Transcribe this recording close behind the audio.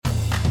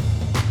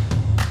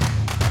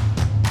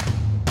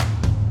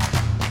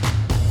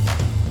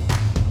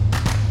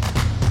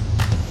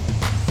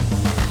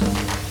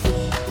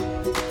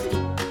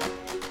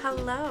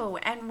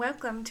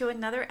welcome to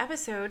another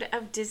episode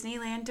of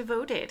Disneyland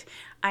Devoted.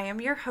 I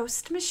am your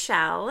host,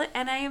 Michelle,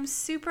 and I am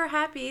super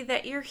happy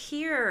that you're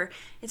here.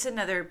 It's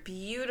another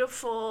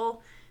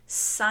beautiful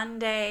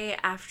Sunday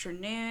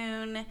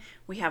afternoon.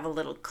 We have a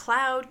little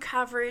cloud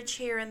coverage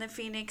here in the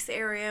Phoenix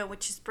area,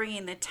 which is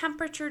bringing the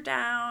temperature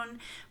down,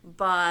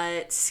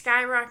 but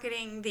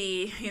skyrocketing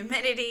the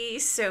humidity,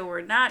 so we're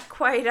not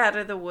quite out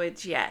of the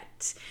woods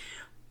yet.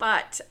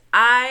 But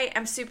I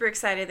am super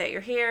excited that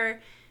you're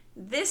here.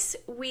 This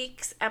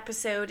week's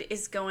episode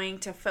is going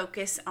to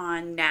focus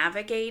on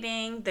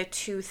navigating the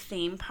two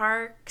theme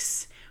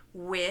parks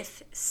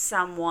with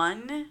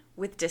someone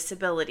with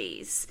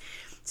disabilities.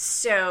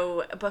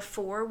 So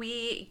before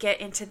we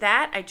get into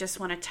that, I just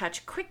want to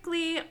touch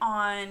quickly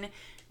on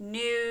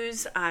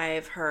news.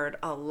 I've heard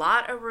a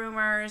lot of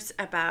rumors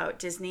about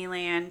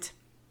Disneyland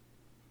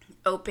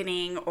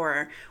opening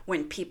or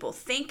when people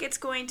think it's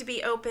going to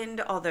be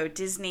opened, although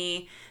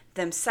Disney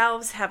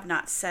themselves have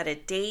not set a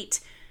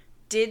date.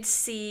 Did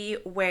see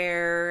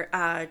where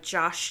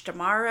Josh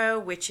D'Amaro,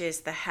 which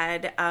is the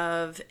head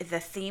of the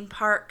theme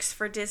parks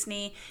for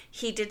Disney,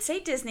 he did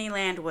say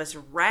Disneyland was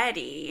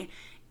ready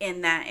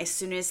in that as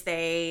soon as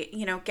they,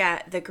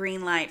 get the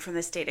green light from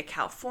the state of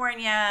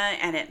California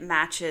and it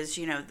matches,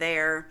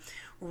 their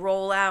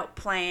rollout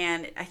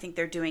plan, I think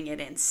they're doing it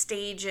in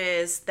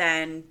stages,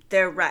 then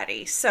they're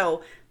ready.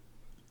 So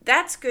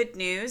that's good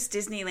news.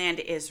 Disneyland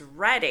is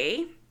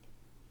ready.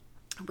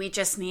 We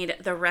just need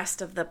the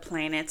rest of the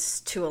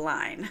planets to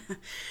align.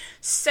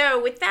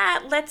 So with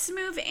that, let's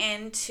move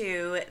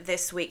into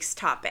this week's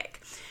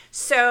topic.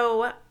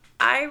 So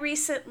I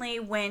recently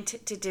went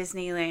to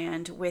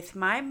Disneyland with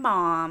my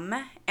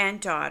mom and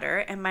daughter,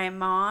 and my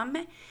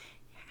mom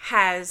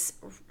has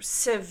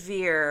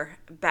severe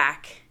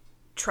back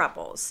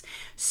troubles.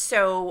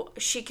 So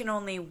she can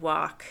only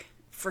walk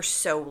for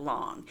so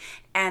long,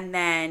 and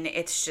then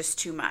it's just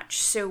too much.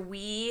 So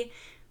we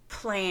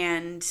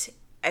planned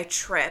a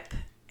trip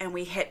and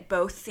we hit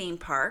both theme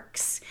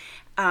parks,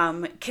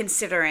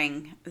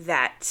 considering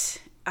that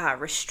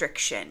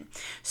restriction.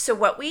 So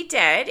what we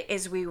did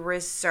is we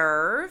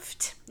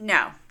reserved,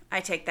 no, I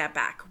take that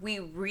back. We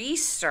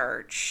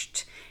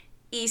researched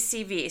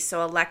ECV,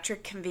 so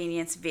electric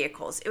convenience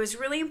vehicles. It was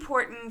really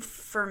important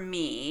for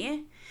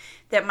me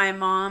that my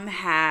mom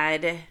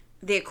had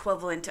the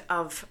equivalent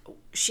of,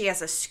 she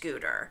has a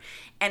scooter,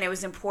 and it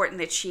was important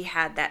that she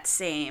had that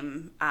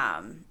same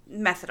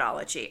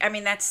methodology.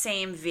 That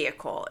same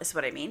vehicle is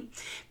what I mean,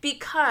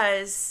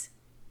 because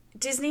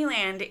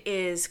Disneyland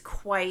is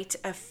quite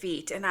a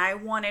feat, and I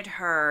wanted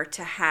her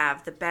to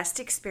have the best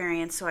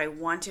experience, so I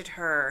wanted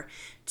her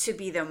to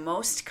be the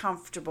most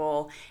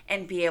comfortable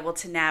and be able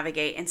to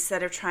navigate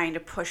instead of trying to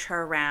push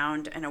her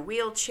around in a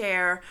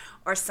wheelchair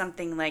or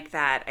something like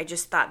that. I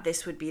just thought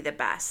this would be the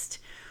best.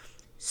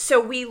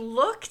 So we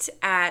looked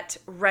at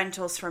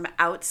rentals from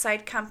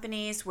outside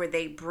companies where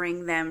they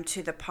bring them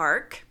to the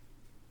park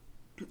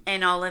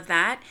and all of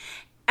that.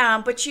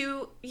 But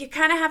you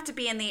kind of have to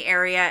be in the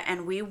area,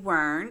 and we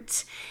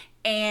weren't.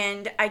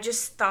 And I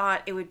just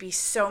thought it would be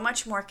so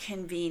much more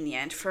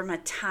convenient from a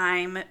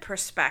time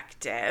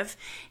perspective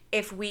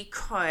if we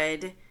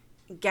could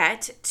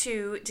get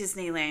to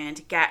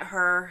Disneyland, get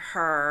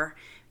her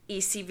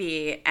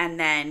ECV, and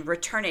then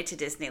return it to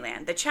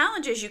Disneyland. The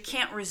challenge is you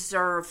can't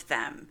reserve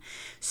them.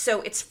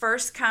 So it's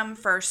first come,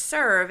 first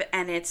serve,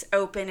 and it's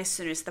open as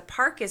soon as the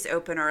park is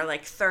open, or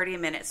like 30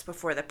 minutes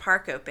before the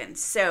park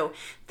opens. So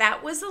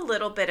that was a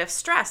little bit of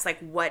stress. Like,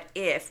 what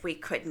if we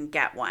couldn't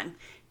get one?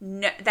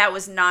 No, that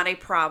was not a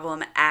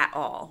problem at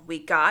all. We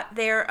got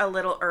there a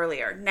little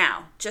earlier.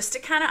 Now, just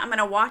to I'm going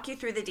to walk you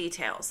through the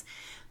details.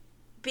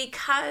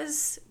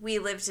 Because we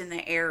lived in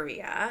the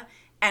area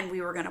and we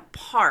were going to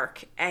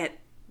park at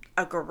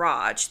a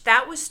garage,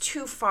 that was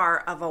too far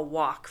of a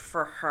walk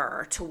for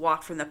her to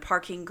walk from the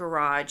parking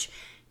garage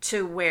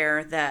to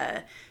where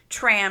the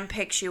tram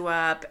picks you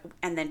up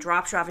and then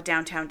drops you off at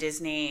downtown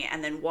Disney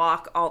and then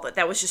walk all that.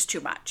 That was just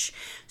too much.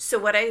 So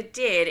what I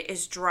did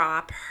is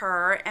drop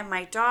her and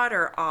my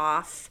daughter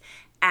off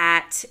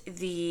at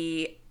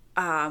the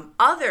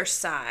other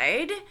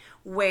side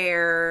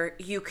where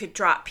you could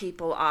drop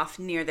people off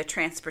near the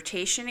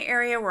transportation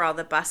area where all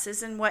the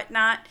buses and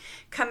whatnot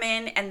come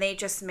in, and they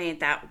just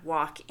made that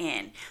walk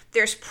in.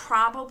 There's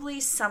probably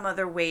some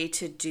other way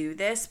to do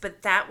this,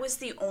 but that was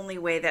the only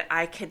way that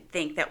I could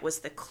think that was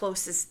the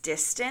closest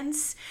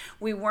distance.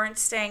 We weren't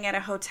staying at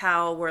a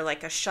hotel where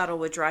like a shuttle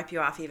would drop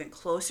you off even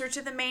closer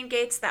to the main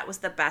gates. That was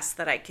the best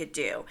that I could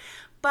do.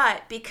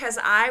 But because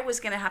I was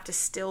going to have to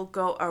still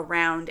go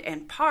around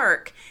and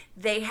park,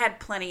 they had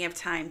plenty of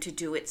time to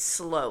do it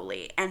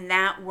slowly, and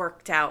that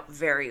worked out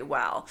very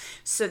well.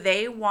 So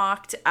they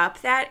walked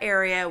up that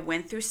area,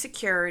 went through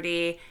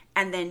security,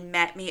 and then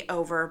met me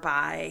over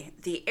by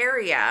the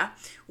area,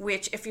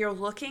 which if you're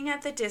looking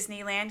at the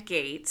Disneyland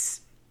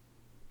gates,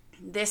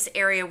 this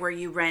area where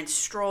you rent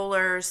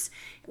strollers,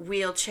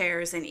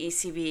 wheelchairs, and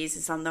ECVs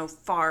is on the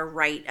far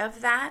right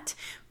of that,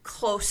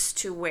 close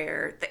to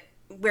where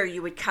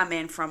you would come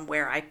in from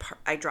where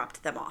I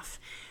dropped them off.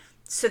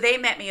 So they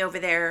met me over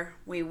there.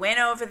 We went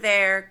over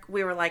there.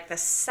 We were like the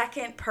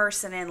second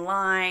person in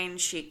line.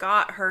 She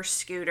got her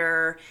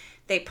scooter.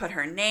 They put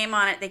her name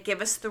on it. They give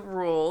us the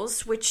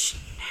rules, which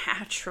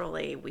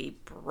naturally we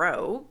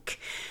broke.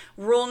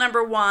 Rule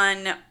number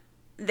 1,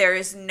 there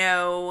is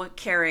no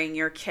carrying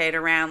your kid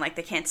around. Like,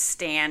 they can't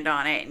stand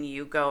on it and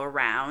you go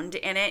around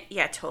in it.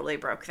 Yeah, totally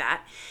broke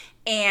that.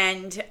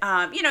 And,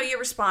 you're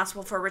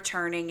responsible for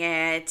returning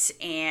it.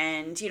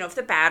 And, if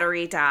the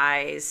battery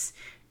dies,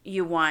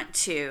 you want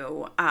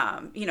to,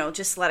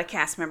 just let a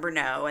cast member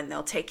know and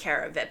they'll take care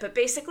of it. But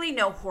basically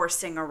no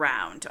horsing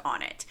around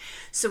on it.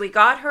 So we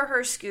got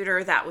her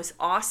scooter. That was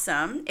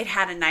awesome. It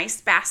had a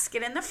nice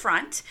basket in the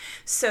front.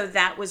 So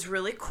that was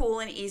really cool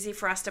and easy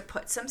for us to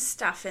put some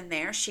stuff in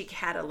there. She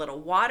had a little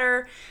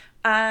water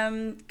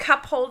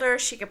cup holder.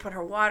 She could put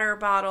her water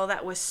bottle.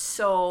 That was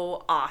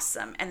so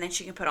awesome. And then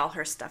she can put all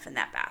her stuff in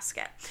that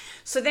basket.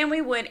 So then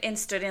we went and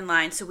stood in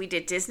line. So we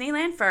did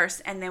Disneyland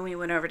first, and then we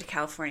went over to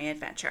California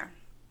Adventure.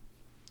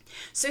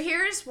 So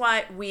here's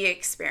what we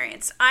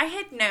experienced. I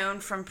had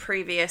known from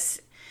previous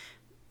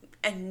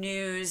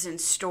news and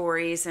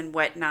stories and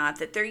whatnot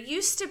that there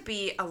used to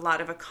be a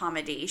lot of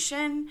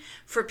accommodation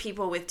for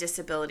people with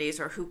disabilities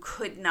or who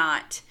could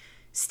not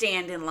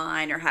stand in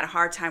line or had a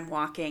hard time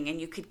walking, and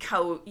you could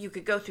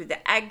go through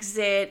the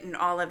exit and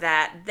all of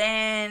that.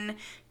 Then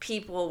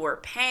people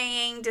were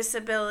paying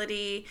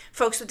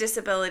folks with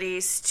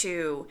disabilities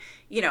to,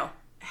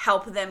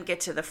 help them get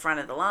to the front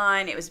of the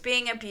line. It was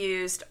being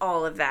abused,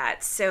 all of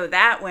that. So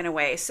that went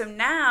away. So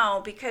now,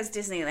 because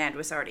Disneyland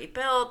was already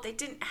built, they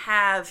didn't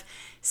have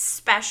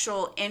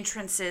special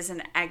entrances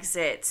and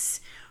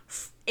exits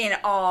in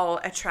all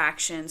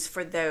attractions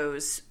for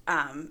those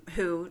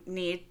who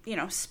need,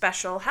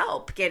 special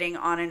help getting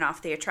on and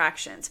off the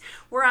attractions.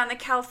 Where on the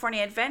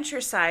California Adventure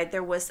side,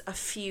 there was a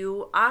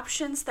few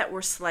options that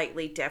were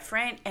slightly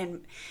different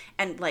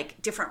and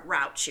like different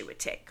routes you would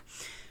take.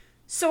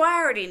 So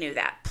I already knew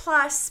that.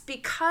 Plus,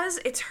 because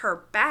it's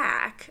her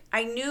back,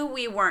 I knew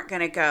we weren't going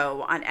to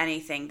go on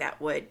anything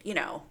that would,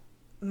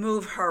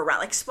 move her around.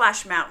 Like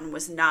Splash Mountain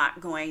was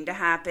not going to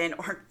happen,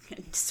 or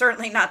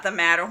certainly not the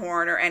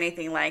Matterhorn or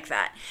anything like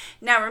that.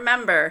 Now,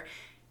 remember,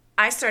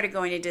 I started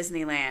going to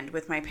Disneyland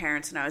with my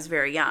parents when I was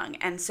very young.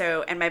 And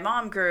my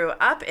mom grew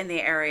up in the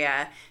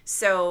area.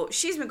 So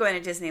she's been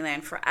going to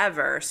Disneyland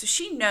forever. So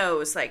she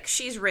knows, like,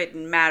 she's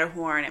ridden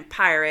Matterhorn and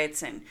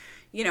Pirates and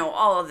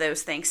all of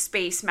those things,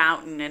 Space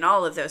Mountain and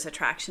all of those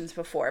attractions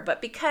before.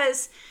 But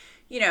because,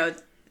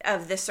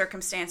 of the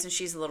circumstance and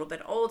she's a little bit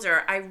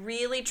older, I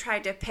really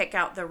tried to pick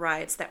out the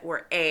rides that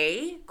were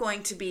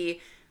going to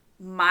be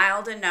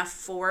mild enough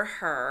for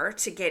her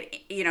to get,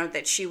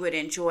 that she would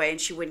enjoy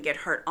and she wouldn't get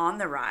hurt on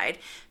the ride.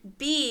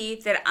 B,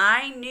 that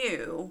I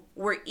knew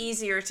were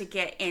easier to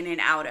get in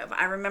and out of.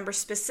 I remember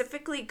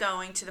specifically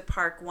going to the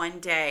park one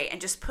day and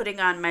just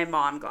putting on my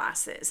mom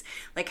glasses.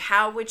 Like,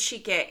 how would she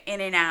get in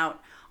and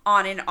out,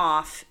 on and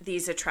off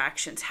these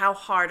attractions? How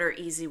hard or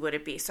easy would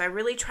it be? So I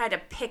really try to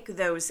pick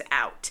those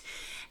out.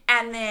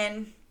 And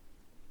then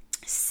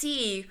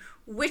see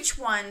which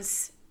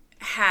ones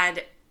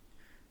had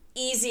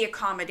easy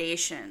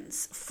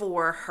accommodations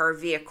for her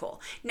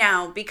vehicle.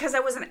 Now, because I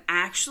wasn't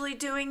actually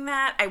doing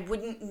that, I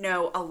wouldn't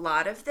know a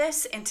lot of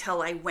this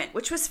until I went,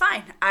 which was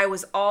fine. I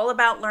was all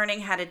about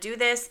learning how to do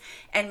this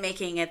and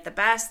making it the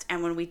best.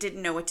 And when we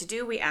didn't know what to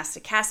do, we asked a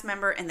cast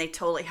member and they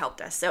totally helped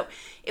us. So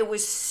it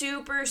was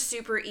super,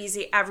 super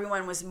easy.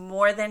 Everyone was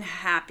more than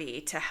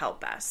happy to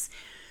help us.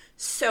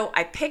 So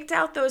I picked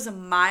out those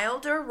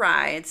milder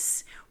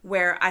rides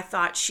where I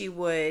thought she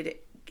would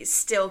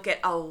still get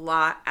a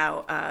lot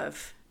out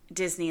of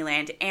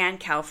Disneyland and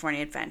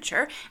California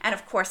Adventure. And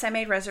of course, I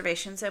made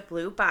reservations at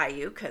Blue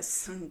Bayou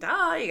because, you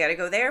got to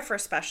go there for a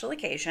special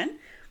occasion.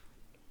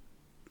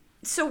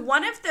 So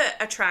one of the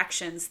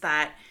attractions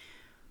that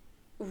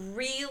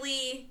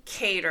really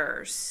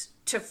caters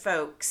to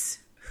folks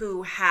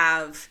who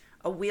have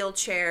a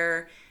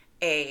wheelchair,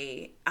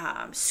 a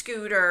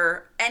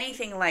scooter,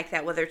 anything like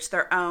that, whether it's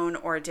their own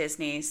or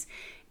Disney's,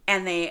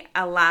 and they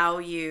allow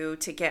you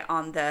to get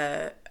on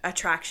the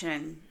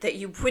attraction that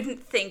you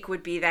wouldn't think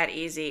would be that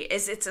easy,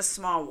 is It's a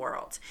Small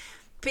World.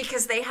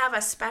 Because they have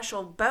a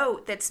special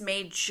boat that's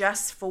made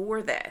just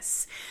for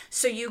this.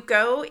 So you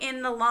go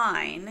in the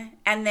line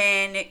and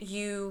then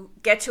you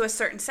get to a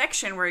certain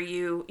section where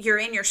you're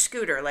in your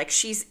scooter. Like,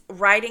 she's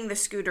riding the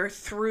scooter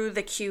through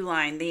the queue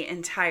line the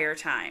entire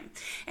time.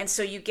 And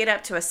so you get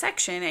up to a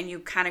section and you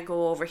kind of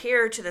go over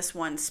here to this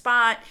one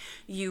spot.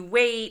 You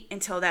wait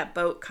until that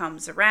boat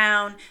comes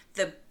around.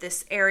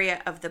 This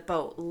area of the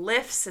boat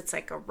lifts. It's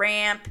like a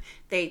ramp.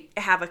 They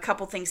have a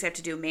couple things they have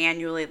to do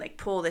manually, like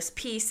pull this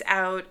piece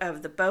out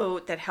of the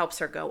boat that helps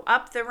her go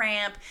up the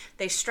ramp.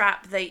 They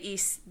strap the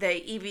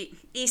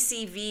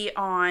ECV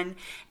on,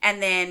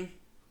 and then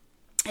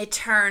it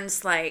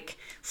turns like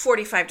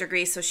 45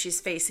 degrees, so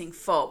she's facing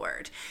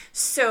forward.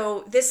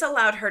 So this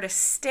allowed her to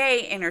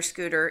stay in her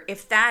scooter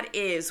if that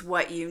is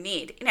what you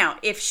need. Now,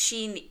 if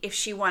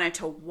she wanted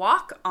to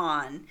walk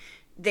on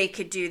they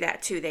could do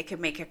that too. They could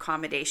make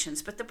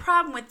accommodations. But the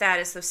problem with that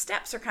is those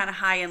steps are kind of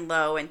high and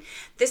low. And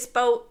this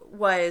boat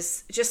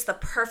was just the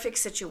perfect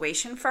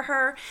situation for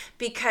her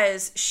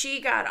because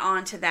she got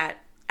onto that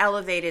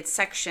elevated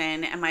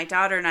section and my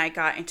daughter and I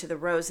got into the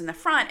rows in the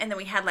front, and then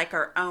we had like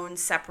our own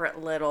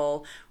separate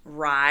little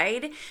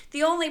ride.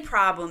 The only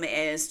problem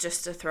is,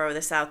 just to throw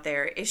this out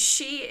there, is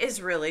she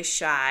is really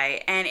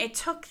shy, and it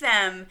took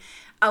them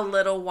a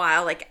little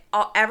while. Like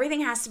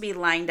everything has to be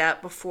lined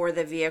up before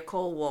the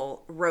vehicle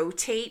will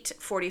rotate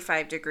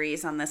 45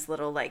 degrees on this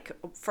little, like,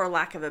 for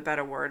lack of a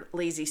better word,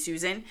 lazy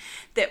Susan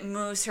that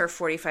moves her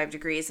 45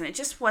 degrees, and it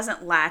just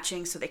wasn't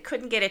latching, so they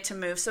couldn't get it to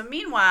move. So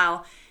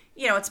meanwhile,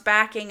 it's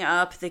backing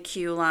up the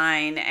queue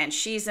line and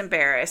she's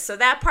embarrassed. So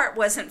that part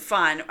wasn't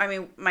fun. I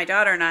mean, my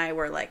daughter and I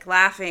were like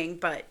laughing,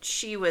 but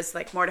she was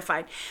like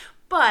mortified.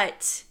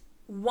 But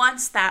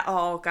once that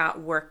all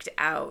got worked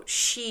out,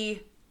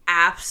 she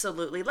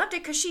absolutely loved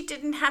it because she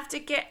didn't have to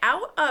get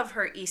out of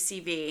her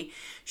ECV.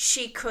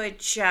 She could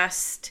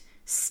just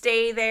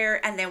stay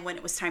there, and then when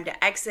it was time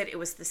to exit, it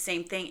was the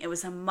same thing. It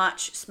was a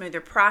much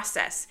smoother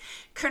process.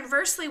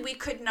 Conversely, we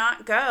could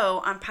not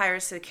go on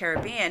Pirates of the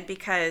Caribbean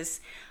because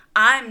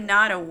I'm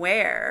not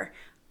aware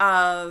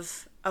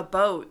of a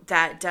boat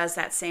that does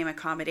that same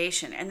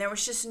accommodation. And there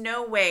was just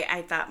no way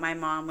I thought my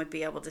mom would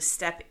be able to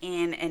step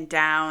in and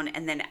down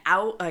and then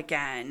out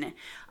again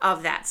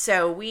of that.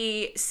 So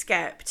we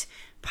skipped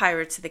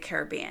Pirates of the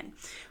Caribbean.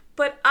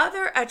 But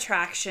other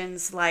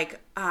attractions like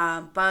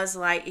Buzz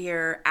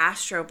Lightyear,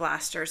 Astro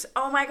Blasters,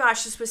 oh my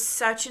gosh, this was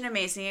such an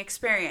amazing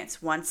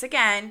experience. Once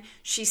again,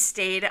 she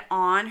stayed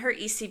on her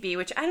ECV,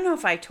 which I don't know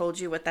if I told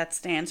you what that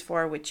stands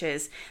for, which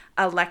is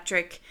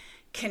Electric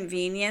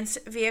Convenience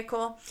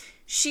Vehicle.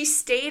 She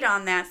stayed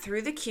on that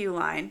through the queue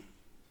line.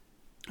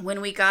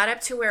 When we got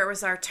up to where it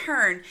was our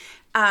turn,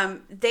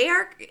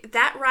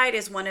 that ride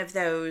is one of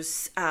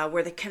those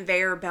where the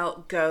conveyor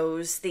belt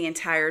goes the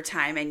entire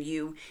time and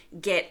you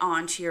get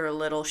onto your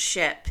little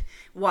ship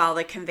while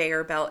the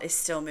conveyor belt is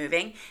still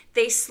moving.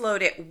 They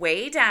slowed it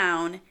way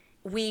down.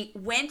 We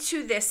went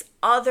to this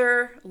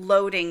other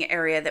loading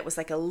area that was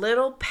like a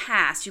little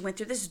pass. You went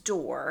through this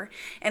door,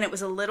 and it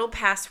was a little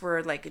pass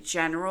where like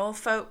general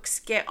folks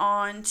get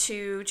on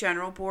to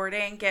general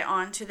boarding, get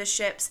onto the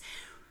ships.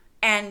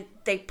 And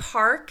they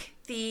park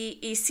the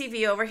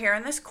ECV over here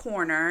in this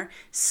corner,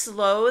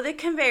 slow the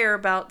conveyor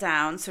belt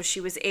down so she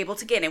was able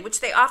to get in,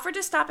 which they offered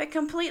to stop it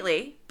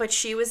completely, but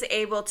she was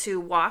able to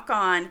walk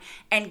on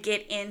and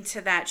get into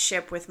that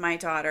ship with my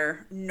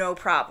daughter, no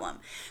problem.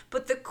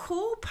 But the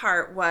cool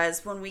part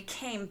was when we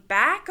came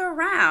back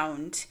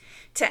around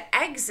to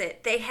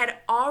exit, they had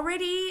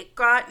already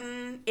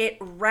gotten it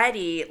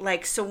ready.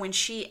 Like, so when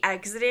she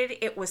exited,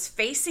 it was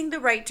facing the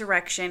right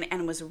direction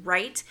and was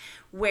right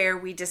where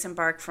we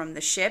disembarked from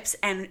the ships.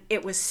 And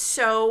it was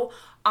so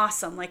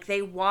awesome. Like,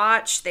 they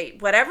watch,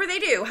 whatever they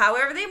do,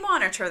 however they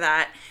monitor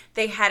that,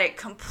 they had it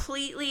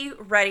completely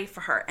ready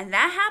for her. And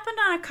that happened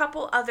on a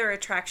couple other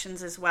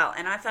attractions as well.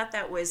 And I thought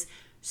that was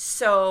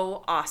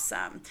so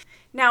awesome.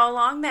 Now,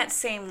 along that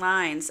same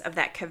lines of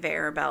that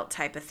conveyor belt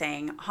type of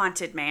thing,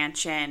 Haunted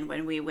Mansion,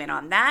 when we went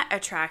on that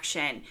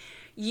attraction,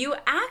 you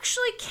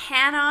actually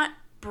cannot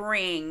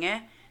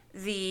bring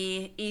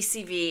the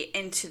ECV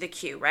into the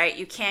queue, right?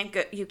 You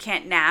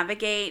can't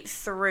navigate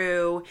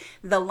through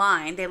the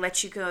line. They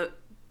let you go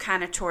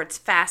kind of towards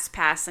Fast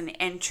Pass and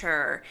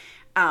enter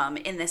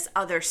in this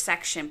other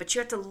section, but you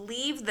have to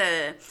leave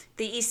the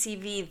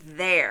ECV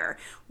there,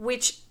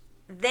 which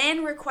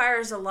then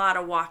requires a lot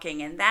of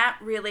walking, and that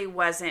really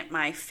wasn't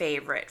my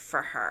favorite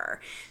for her.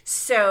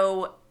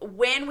 So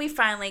when we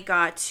finally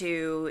got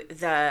to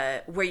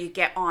where you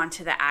get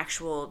onto the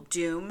actual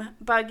Doom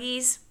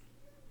buggies,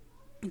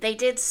 they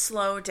did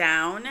slow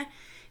down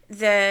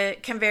the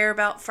conveyor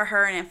belt for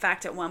her, and in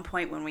fact at one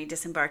point when we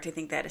disembarked, I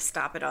think they had to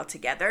stop it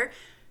altogether.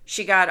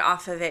 She got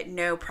off of it,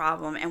 no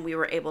problem, and we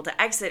were able to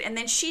exit. And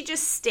then she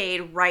just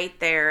stayed right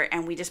there,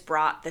 and we just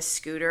brought the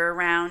scooter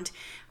around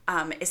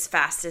as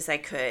fast as I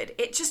could.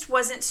 It just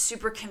wasn't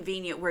super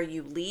convenient where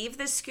you leave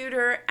the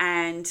scooter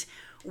and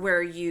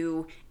where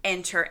you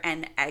enter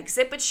and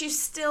exit, but she's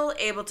still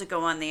able to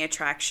go on the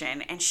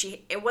attraction, and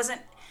it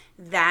wasn't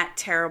that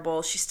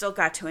terrible. She still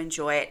got to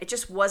enjoy it. It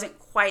just wasn't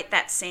quite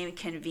that same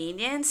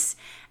convenience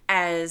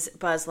as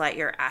Buzz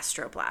Lightyear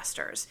Astro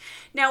Blasters.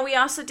 Now, we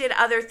also did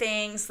other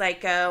things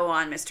like go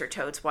on Mr.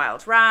 Toad's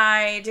Wild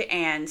Ride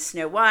and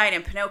Snow White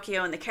and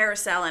Pinocchio and the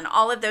Carousel and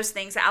all of those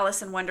things,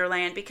 Alice in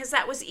Wonderland, because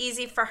that was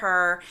easy for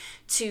her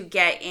to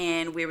get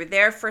in. We were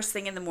there first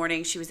thing in the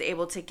morning. She was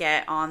able to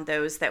get on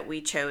those that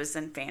we chose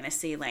in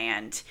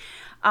Fantasyland.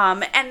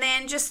 And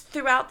then just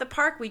throughout the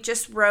park, we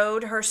just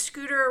rode her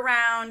scooter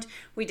around.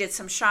 We did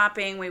some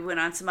shopping. We went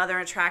on some other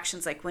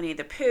attractions like Winnie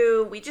the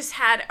Pooh. We just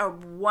had a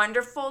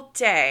wonderful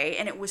day,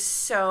 and it was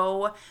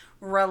so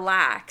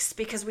relaxed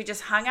because we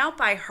just hung out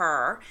by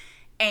her.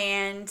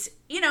 And,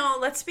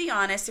 let's be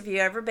honest, if you've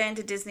ever been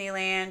to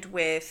Disneyland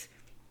with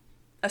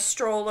a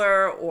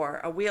stroller or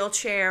a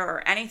wheelchair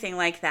or anything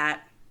like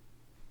that,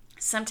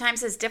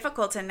 sometimes is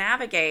difficult to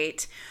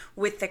navigate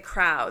with the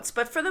crowds.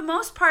 But for the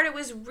most part, it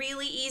was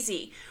really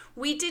easy.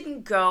 We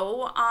didn't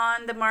go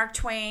on the Mark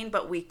Twain,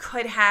 but we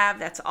could have.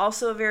 That's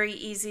also a very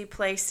easy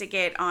place to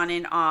get on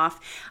and off.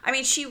 I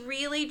mean, she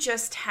really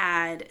just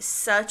had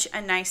such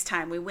a nice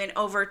time. We went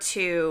over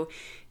to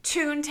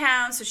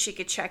Toontown so she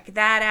could check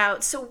that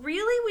out. So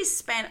really, we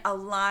spent a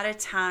lot of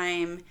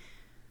time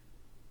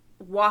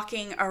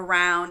walking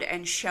around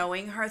and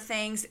showing her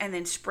things and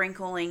then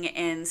sprinkling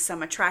in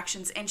some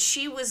attractions. And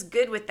she was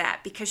good with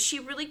that because she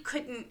really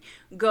couldn't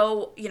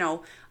go,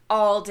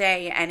 all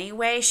day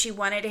anyway. She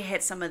wanted to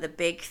hit some of the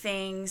big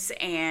things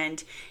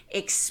and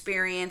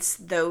experience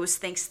those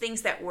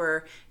things that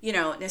were,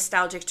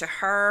 nostalgic to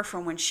her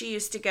from when she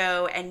used to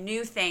go, and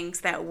new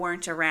things that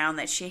weren't around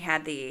that she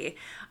had the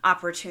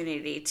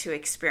opportunity to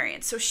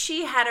experience. So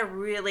she had a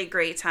really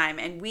great time,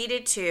 and we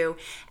did too.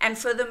 And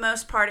for the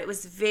most part, it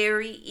was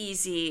very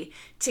easy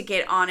to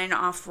get on and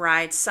off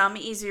rides, some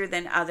easier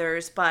than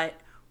others, but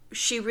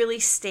she really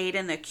stayed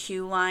in the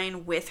queue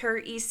line with her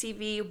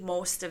ECV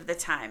most of the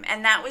time.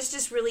 And that was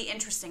just really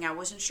interesting. I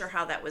wasn't sure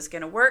how that was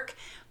going to work,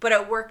 but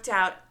it worked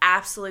out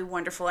absolutely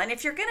wonderful. And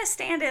if you're going to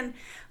stand in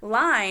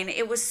line,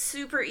 it was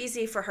super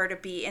easy for her to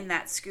be in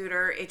that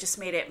scooter. It just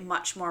made it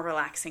much more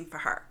relaxing for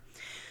her.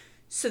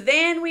 So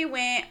then we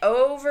went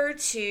over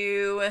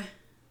to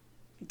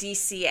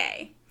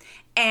DCA.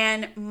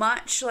 And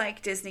much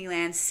like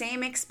Disneyland,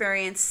 same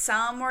experience.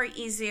 Some were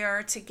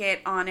easier to get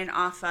on and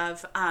off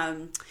of.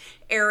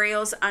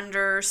 Ariel's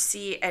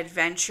Undersea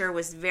Adventure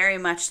was very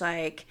much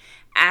like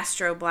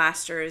Astro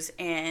Blasters,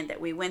 and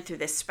we went through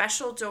this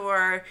special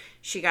door.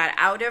 She got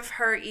out of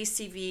her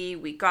ECV.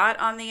 We got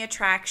on the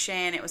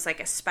attraction. It was like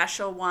a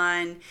special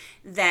one.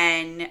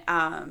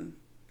 Then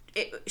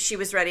she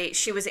was ready.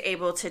 She was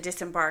able to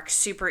disembark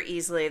super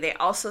easily. They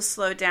also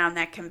slowed down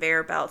that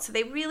conveyor belt. So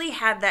they really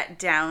had that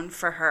down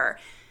for her.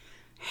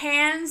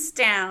 Hands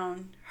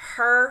down,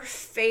 her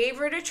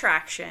favorite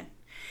attraction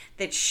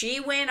that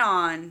she went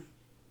on,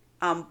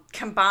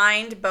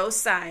 combined both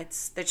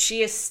sides, that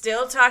she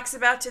still talks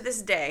about to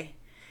this day,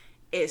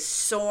 is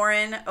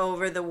Soarin'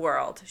 Over the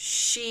World.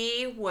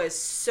 She was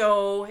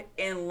so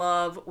in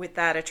love with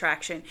that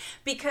attraction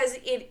because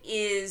it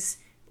is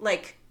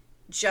like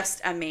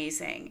just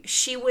amazing.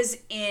 She was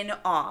in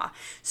awe.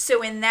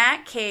 So in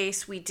that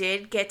case, we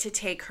did get to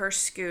take her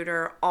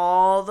scooter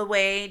all the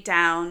way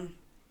down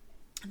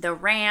the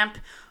ramp,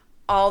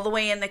 all the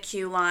way in the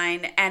queue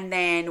line. And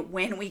then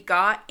when we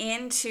got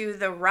into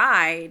the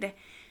ride,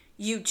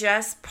 you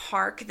just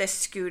park the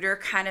scooter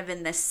kind of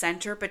in the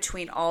center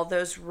between all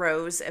those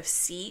rows of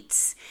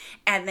seats.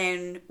 And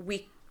then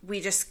we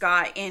just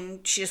got in,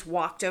 she just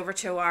walked over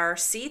to our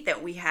seat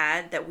that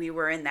we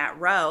were in that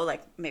row,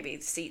 like maybe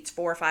seats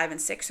 4, 5,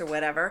 and 6 or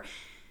whatever,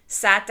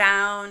 sat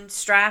down,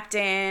 strapped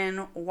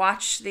in,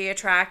 watched the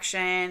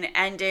attraction,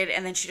 ended,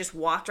 and then she just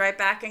walked right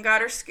back and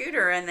got her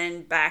scooter and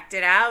then backed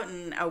it out,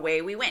 and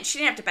away we went. She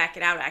didn't have to back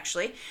it out,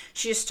 actually.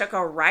 She just took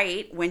a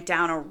right, went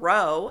down a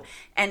row,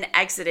 and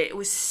exited. It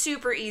was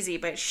super easy,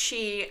 but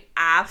she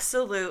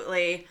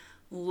absolutely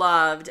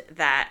loved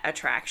that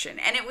attraction,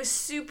 and it was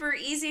super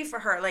easy for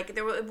her. Like,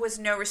 there was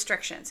no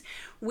restrictions.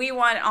 We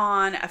went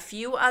on a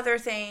few other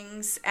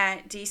things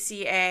at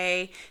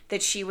DCA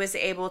that she was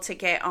able to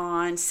get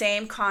on.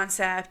 Same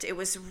concept. It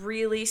was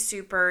really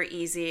super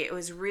easy. It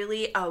was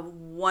really a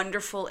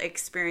wonderful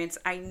experience.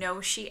 I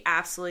know she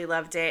absolutely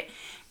loved it,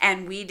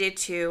 and we did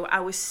too. I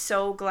was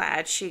so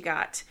glad she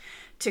got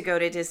to go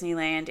to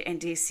Disneyland and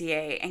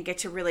DCA and get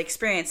to really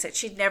experience it.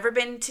 She'd never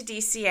been to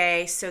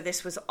DCA, so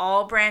this was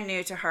all brand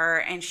new to her,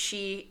 and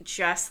she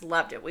just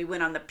loved it. We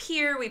went on the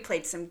pier, we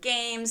played some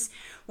games,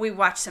 we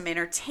watched some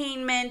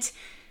entertainment,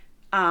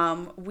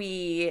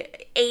 we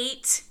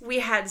ate,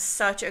 we had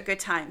such a good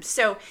time.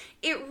 So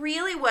it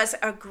really was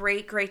a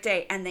great, great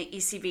day, and the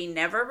ECV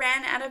never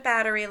ran out of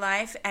battery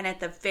life. And at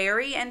the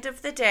very end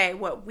of the day,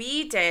 what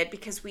we did,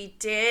 because we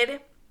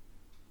did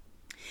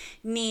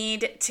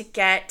need to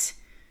get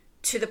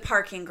to the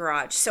parking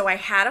garage. So I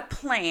had a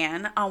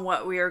plan on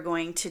what we were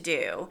going to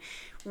do,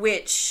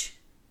 which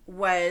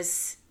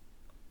was,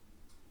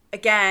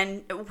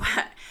 again,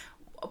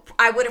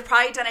 I would have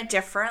probably done it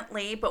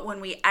differently, but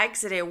when we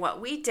exited, what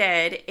we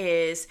did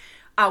is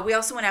we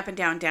also went up and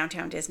down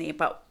downtown Disney,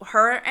 but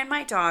her and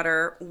my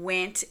daughter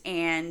went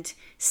and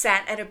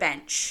sat at a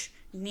bench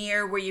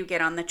near where you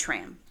get on the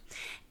tram.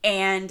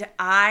 And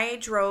I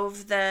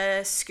drove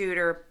the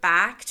scooter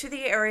back to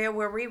the area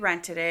where we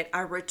rented it. I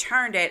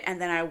returned it, and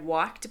then I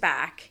walked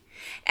back.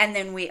 And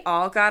then we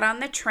all got on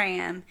the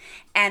tram.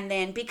 And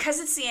then because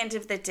it's the end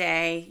of the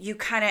day, you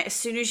kind of, as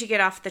soon as you get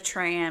off the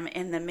tram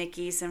in the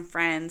Mickey's and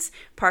Friends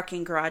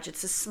parking garage,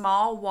 it's a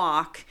small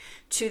walk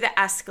to the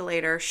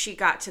escalator. She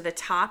got to the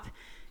top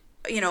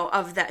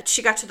of that.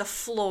 She got to the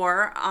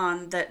floor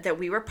that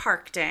we were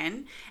parked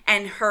in,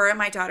 and her and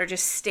my daughter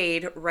just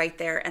stayed right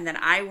there. And then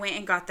I went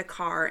and got the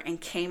car and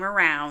came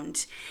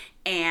around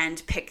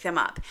and picked them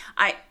up.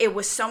 It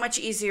was so much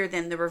easier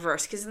than the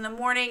reverse, because in the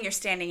morning you're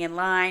standing in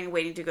line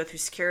waiting to go through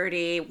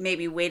security,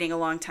 maybe waiting a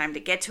long time to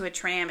get to a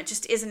tram. It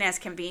just isn't as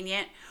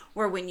convenient,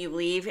 where when you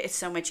leave it's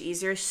so much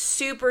easier.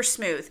 Super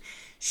smooth.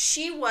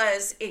 She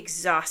was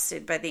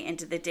exhausted by the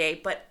end of the day,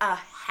 but a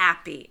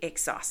happy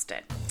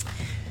exhausted.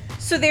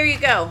 So there you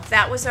go.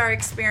 That was our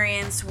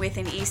experience with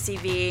an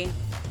ECV.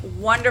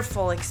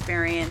 Wonderful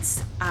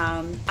experience.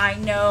 I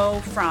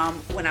know from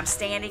when I'm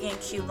standing in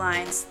queue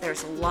lines,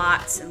 there's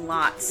lots and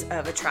lots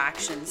of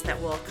attractions that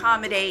will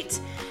accommodate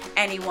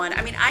anyone.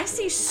 I mean, I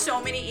see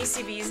so many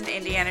ECVs in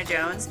Indiana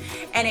Jones,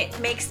 and it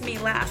makes me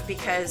laugh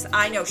because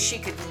I know she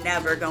could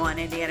never go on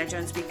Indiana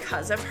Jones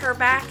because of her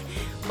back,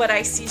 but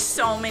I see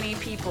so many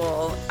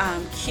people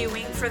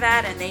queuing for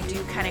that, and they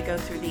do kind of go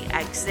through the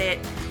exit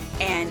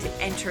and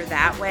enter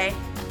that way.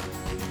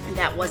 And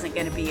that wasn't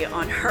going to be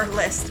on her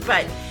list,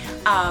 but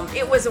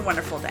it was a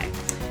wonderful day.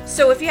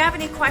 So if you have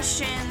any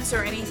questions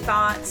or any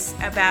thoughts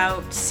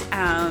about,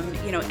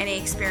 any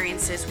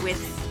experiences with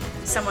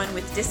someone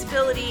with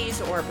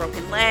disabilities or a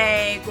broken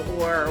leg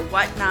or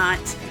whatnot,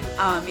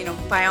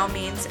 by all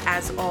means,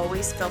 as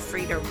always, feel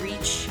free to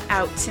reach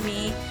out to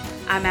me.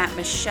 I'm at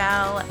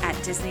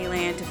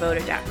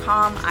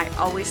michelle@disneylanddevoted.com. I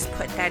always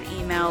put that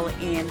email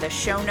in the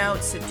show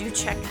notes, so do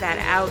check that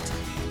out,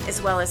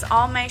 as well as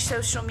all my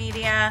social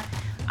media.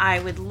 I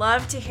would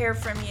love to hear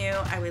from you.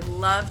 I would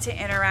love to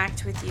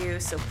interact with you.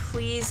 So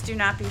please do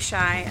not be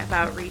shy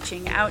about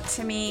reaching out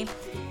to me.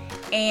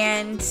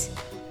 And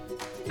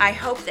I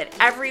hope that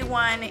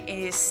everyone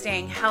is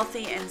staying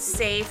healthy and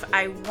safe.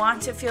 I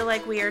want to feel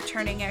like we are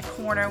turning a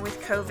corner with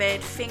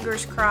COVID.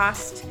 Fingers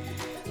crossed.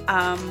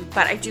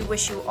 But I do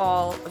wish you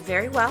all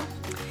very well.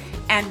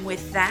 And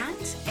with that,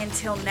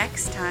 until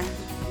next time,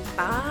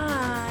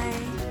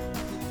 bye.